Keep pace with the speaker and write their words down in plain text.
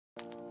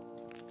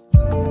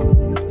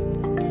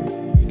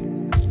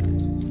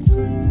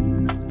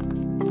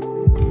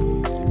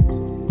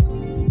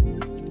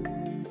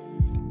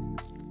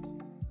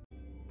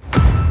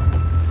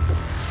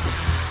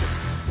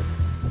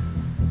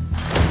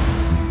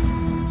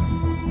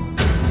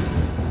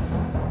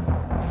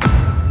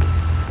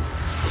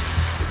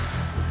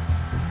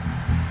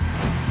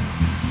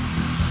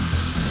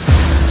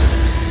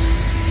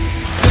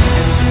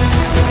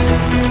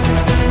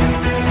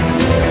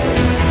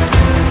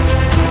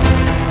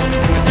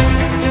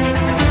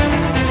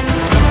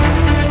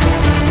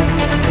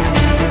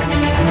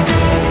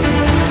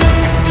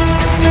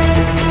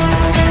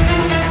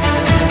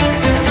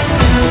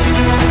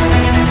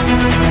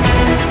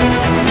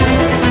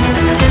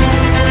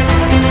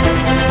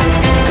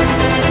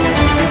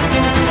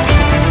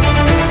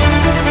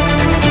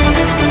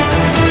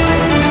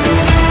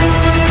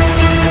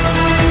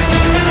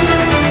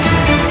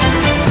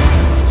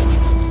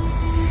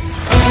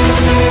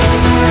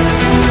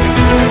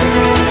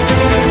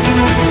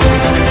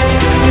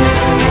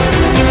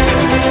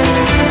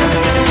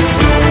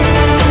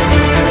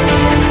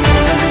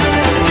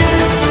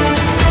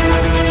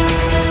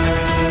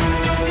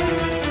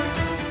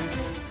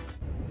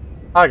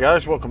Hi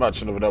guys, welcome back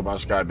to another No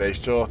Man's Sky base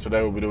tour.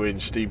 Today we'll be doing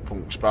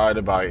Steampunk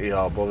Spider by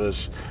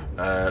ERBurroughs.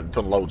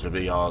 Done loads of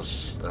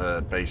ER's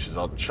bases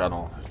on the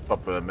channel.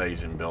 Proper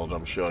amazing build.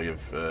 I'm sure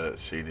you've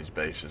seen his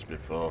bases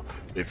before.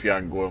 If you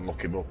haven't, go and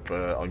look him up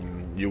on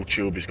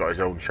YouTube. He's got his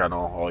own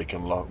channel, or you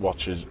can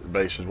watch his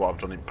bases, what I've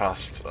done in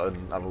past,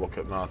 and have a look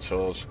at my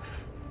tours.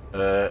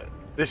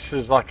 This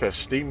is like a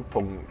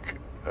steampunk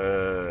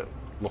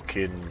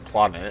looking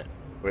planet,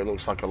 where it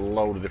looks like a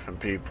load of different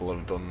people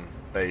have done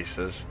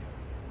bases.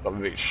 Got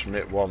the Rich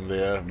Schmidt one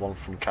there, one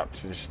from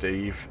Captain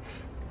Steve.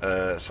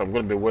 So I'm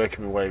going to be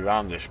working my way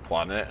around this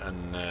planet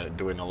and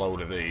doing a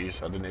load of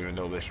these. I didn't even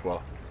know this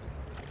was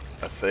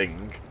a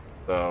thing.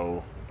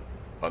 So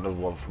another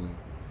one from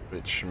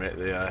Rich Schmidt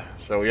there.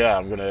 So yeah,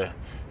 I'm going to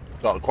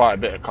got quite a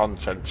bit of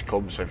content to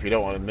come. So if you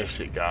don't want to miss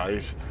it,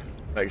 guys,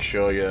 make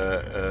sure you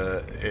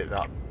hit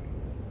that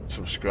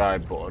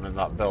subscribe button and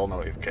that bell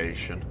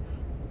notification,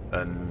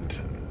 and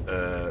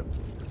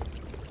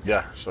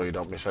yeah, so you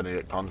don't miss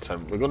any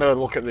content. We're going to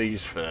look at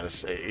these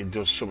first. It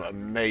does some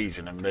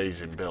amazing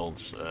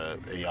builds,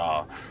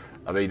 ER.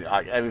 I mean,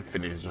 like,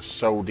 everything is just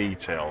so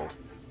detailed.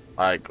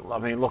 Like, I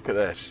mean, look at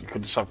this. You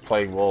could just have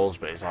plain walls,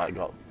 but it's like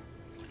got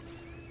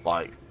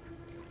like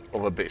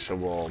other bits of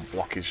wall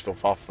blocking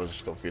stuff off and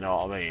stuff, you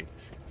know what I mean?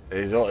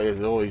 He's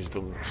always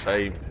done the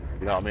same,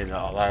 you know what I mean?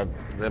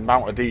 Like, the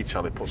amount of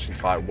detail he puts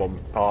into like one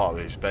part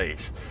of his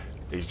base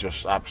is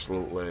just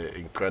absolutely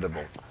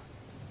incredible.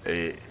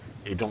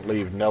 He don't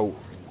leave no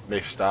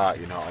missed out,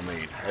 you know what I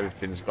mean?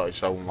 Everything's got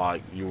its own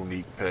like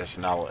unique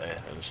personality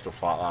and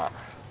stuff like that.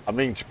 I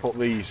mean, to put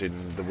these in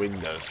the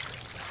windows,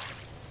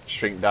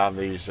 shrink down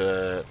these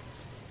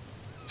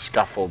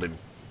scaffolding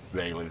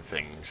railing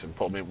things and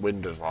put them in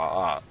windows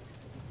like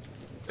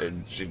that.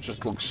 It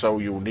just looks so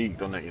unique,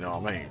 doesn't it, you know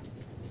what I mean?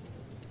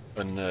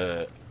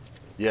 And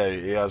yeah,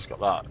 he has got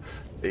that.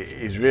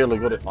 He's really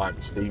good at like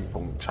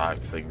steampunk type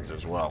things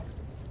as well.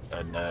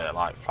 And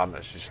like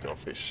fantasy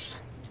stuff, it's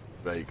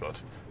very good.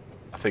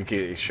 I think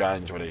he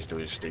shines when he's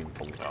doing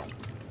steampunk though.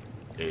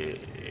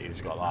 He's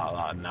got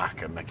that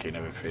knack of making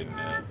everything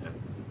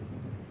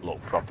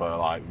look proper,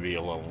 like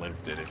real and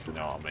lived in, if you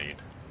know what I mean.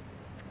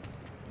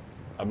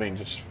 I mean,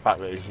 just the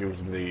fact that he's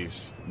using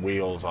these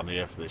wheels on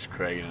here for this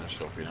crane and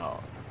stuff, you know.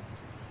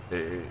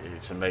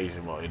 It's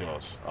amazing what he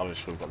does.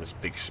 Obviously we've got this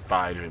big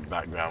spider in the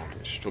background.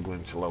 It's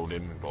struggling to load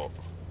in, but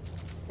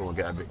we'll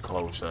get a bit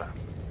closer.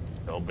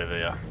 It'll be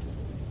there.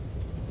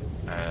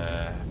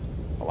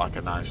 Like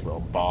a nice little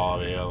bar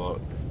here, look.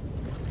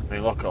 I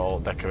mean, look at all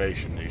the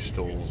decoration, these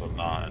stools and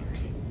that,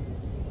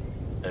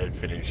 and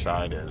everything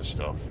inside it and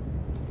stuff.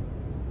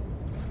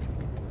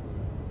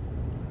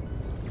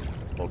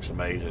 Looks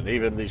amazing.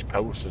 Even these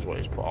posters, what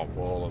he's put on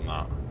wall and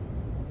that.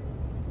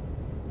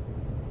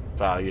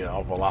 So, you know,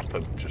 overlap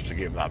them just to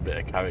give that bit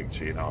of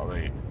character, you know what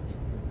I mean?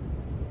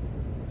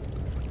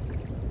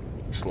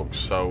 This looks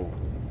so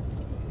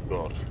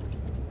good.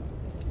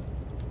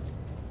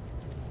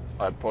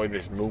 Like putting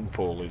this moon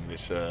pool in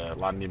this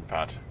landing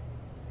pad,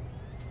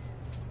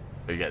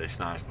 so you get this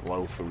nice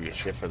glow through your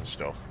ship and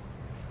stuff.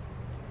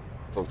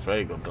 Looks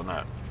very good, doesn't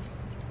it?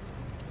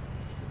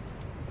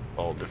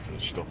 All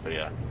different stuff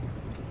here.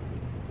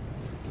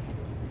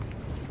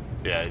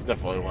 Yeah, he's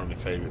definitely one of my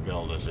favourite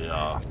builders.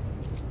 Yeah.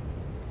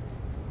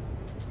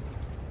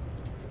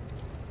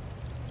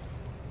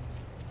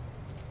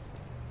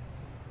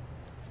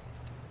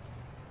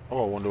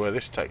 Oh, I wonder where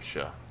this takes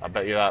you. I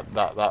bet you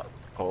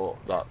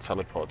that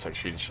teleport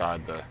takes you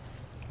inside the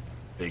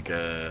big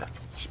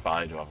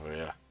spider over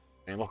here.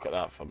 I mean, look at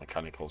that for a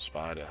mechanical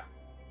spider.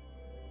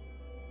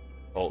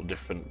 All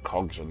different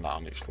cogs and that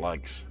on its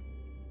legs.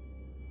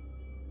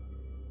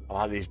 I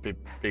like these big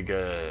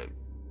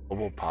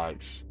bubble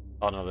pipes.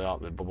 Oh no, they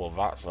aren't. They're bubble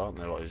vats, aren't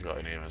they? What he's got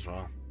in here as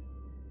well.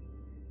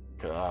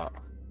 Look at that.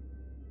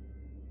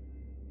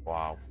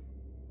 Wow.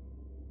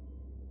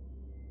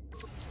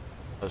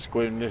 Let's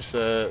go in this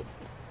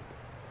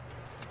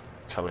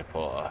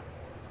teleporter.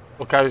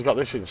 Look how he's got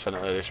this in the centre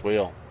of this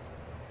wheel.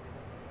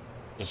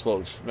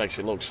 Just makes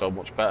it look so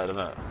much better,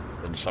 doesn't it?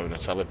 Than just having a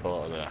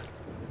teleporter there.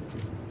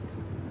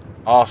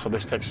 Oh, so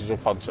this takes us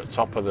up onto the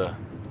top of the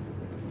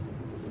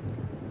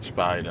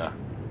spider.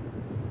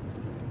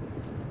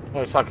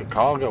 Well, it's like a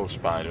cargo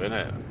spider, isn't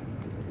it?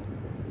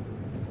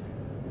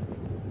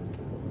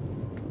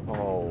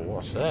 Oh,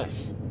 what's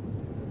this?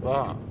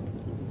 That.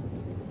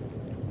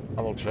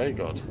 That looks very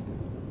good.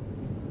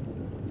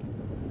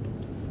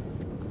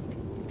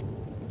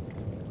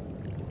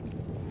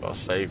 Got a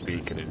save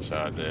beacon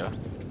inside there.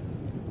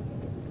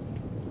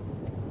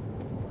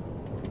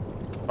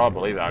 I can't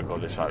believe how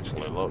good this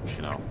actually looks,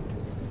 you know.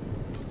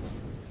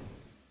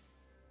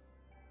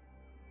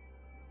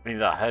 I mean,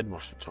 that head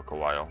must have took a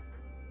while.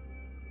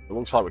 It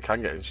looks like we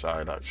can get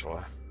inside,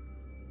 actually.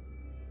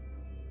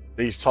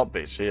 These top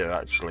bits here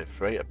are actually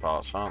freighter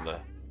parts, aren't they?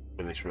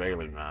 With this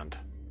railing round.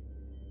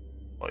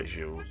 What he's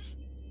used.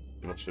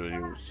 He must have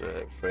used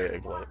freighter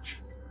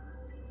glitch.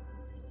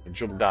 We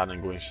jump down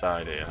and go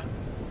inside here.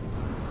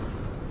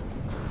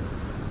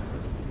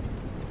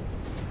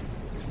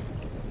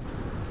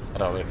 I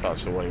don't know if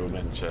that's the way we're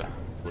meant to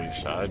go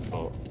inside,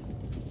 but...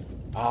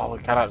 Oh,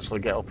 we can actually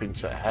get up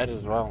into the head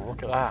as well.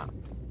 Look at that.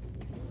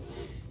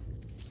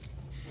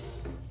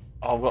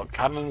 Oh, I've got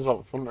cannons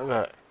up front of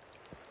it.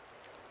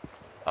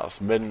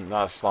 That's mint.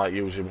 That's like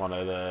using one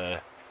of the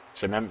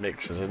cement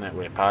mixers, isn't it,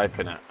 with a pipe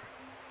in it.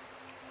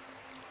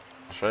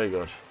 That's very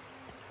good.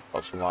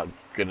 Got some like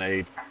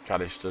grenade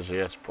canisters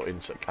here to put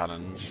into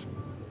cannons.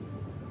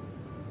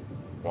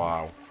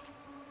 Wow.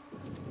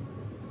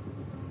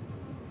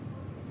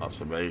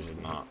 That's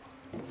amazing, that.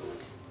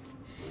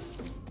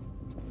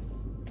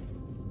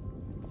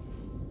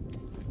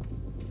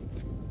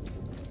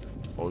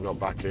 What we got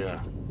back here?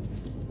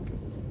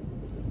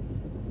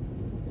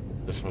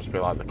 This must be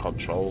like the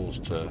controls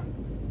to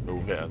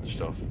move it and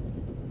stuff.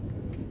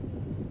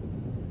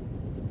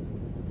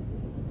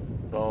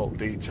 All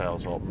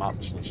details, all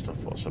maps and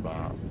stuff, what's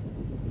about.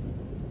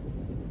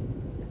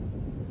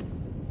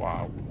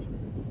 Wow.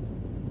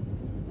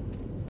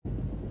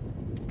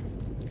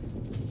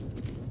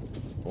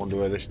 I wonder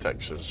where this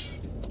takes us.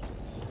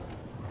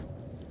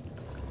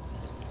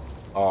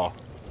 Oh,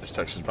 this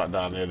takes us back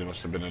down here. There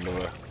must have been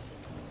another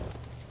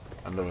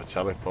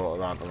teleport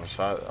around the other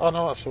side. Oh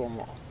no, that's the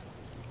one.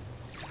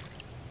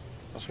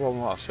 That's the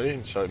one I've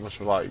seen. So it must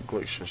have like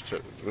glitched just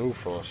to the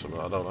roof or something.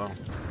 I don't know.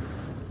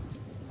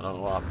 I don't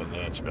know what happened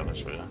there, to be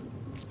honest with you.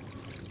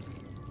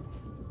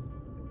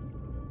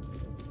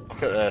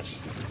 Look at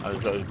this.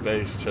 He's got his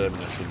base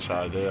terminus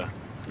inside here.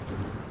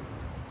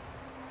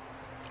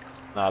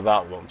 Now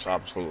that looks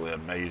absolutely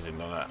amazing,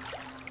 doesn't it?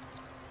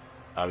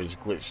 How he's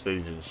glitched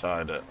these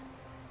inside it.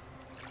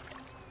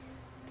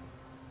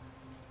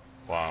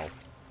 Wow.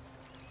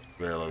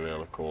 Really,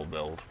 really cool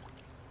build.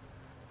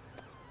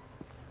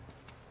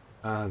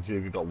 And see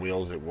if you've got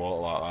wheels that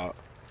walk like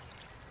that.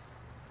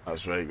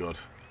 That's very good.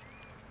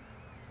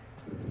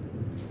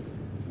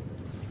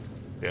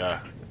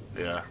 Yeah.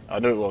 I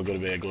knew it was going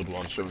to be a good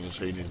one. Someone had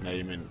seen his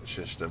naming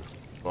system.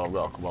 But I've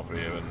got to come up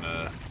here and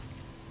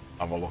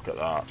have a look at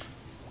that.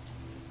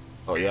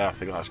 But yeah, I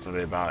think that's going to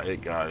be about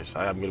it, guys.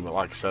 I am going to,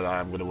 like I said,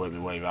 I am going to work my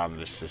way around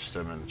this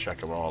system and check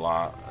them all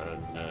out.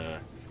 And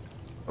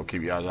I'll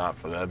keep you guys out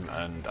for them.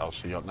 And I'll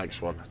see you on the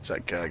next one.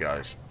 Take care,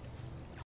 guys.